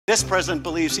This president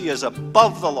believes he is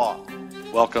above the law.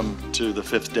 Welcome to the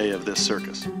fifth day of this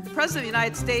circus. The President of the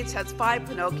United States has 5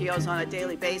 Pinocchios on a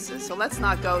daily basis, so let's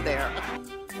not go there.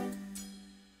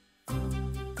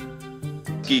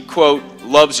 He, quote,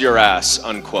 loves your ass,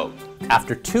 unquote.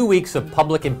 After 2 weeks of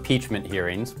public impeachment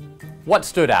hearings, what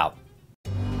stood out?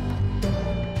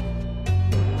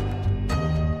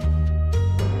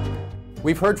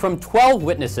 We've heard from 12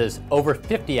 witnesses over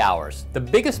 50 hours. The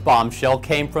biggest bombshell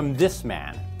came from this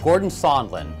man, Gordon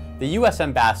Sondland, the U.S.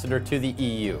 ambassador to the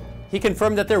EU. He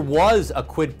confirmed that there was a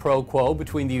quid pro quo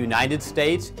between the United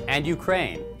States and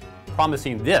Ukraine,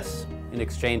 promising this in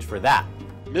exchange for that.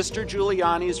 Mr.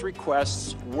 Giuliani's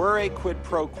requests were a quid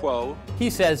pro quo.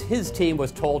 He says his team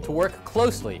was told to work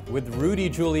closely with Rudy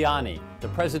Giuliani, the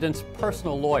president's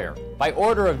personal lawyer, by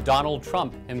order of Donald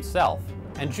Trump himself.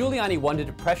 And Giuliani wanted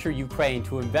to pressure Ukraine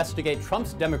to investigate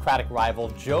Trump's Democratic rival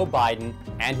Joe Biden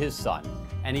and his son.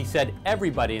 And he said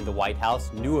everybody in the White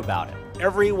House knew about it.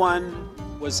 Everyone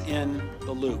was in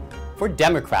the loop. For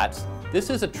Democrats, this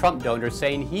is a Trump donor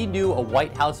saying he knew a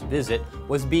White House visit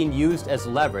was being used as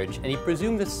leverage, and he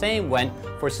presumed the same went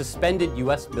for suspended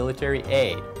U.S. military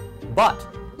aid. But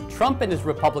Trump and his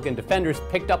Republican defenders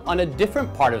picked up on a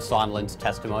different part of Sondland's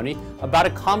testimony about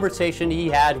a conversation he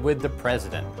had with the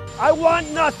president. I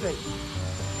want nothing.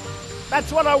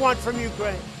 That's what I want from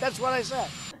Ukraine. That's what I said.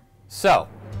 So,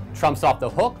 Trump's off the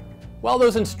hook? Well,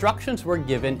 those instructions were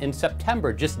given in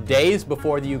September, just days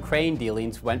before the Ukraine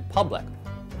dealings went public.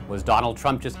 Was Donald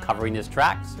Trump just covering his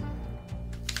tracks?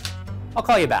 I'll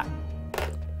call you back.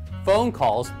 Phone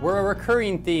calls were a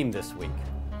recurring theme this week.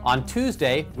 On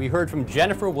Tuesday, we heard from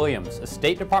Jennifer Williams, a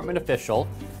State Department official,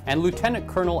 and Lieutenant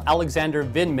Colonel Alexander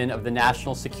Vindman of the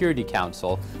National Security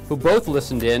Council, who both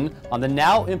listened in on the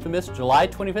now infamous July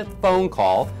 25th phone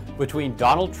call between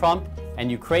Donald Trump and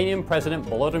Ukrainian President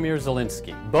Volodymyr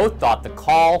Zelensky. Both thought the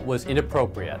call was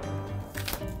inappropriate.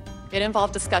 It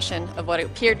involved discussion of what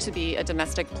appeared to be a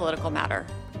domestic political matter.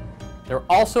 There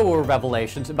also were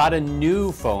revelations about a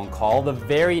new phone call the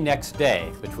very next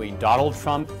day between Donald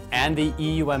Trump and the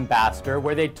EU ambassador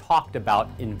where they talked about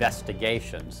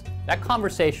investigations. That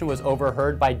conversation was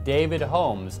overheard by David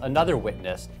Holmes, another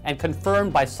witness, and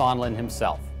confirmed by Sondland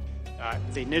himself.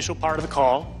 The initial part of the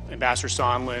call, Ambassador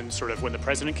Sondland, when the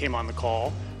president came on the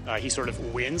call, he sort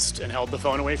of winced and held the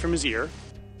phone away from his ear.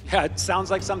 Yeah, it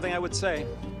sounds like something I would say.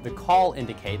 The call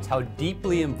indicates how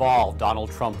deeply involved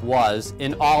Donald Trump was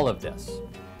in all of this.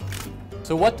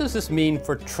 So what does this mean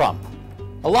for Trump?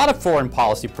 A lot of foreign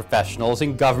policy professionals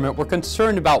in government were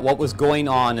concerned about what was going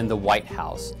on in the White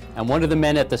House, and one of the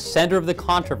men at the center of the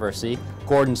controversy,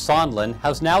 Gordon Sondland,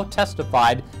 has now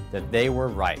testified that they were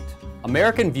right.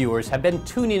 American viewers have been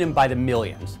tuning in by the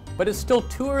millions, but it's still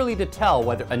too early to tell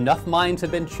whether enough minds have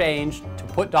been changed to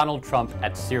put Donald Trump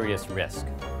at serious risk.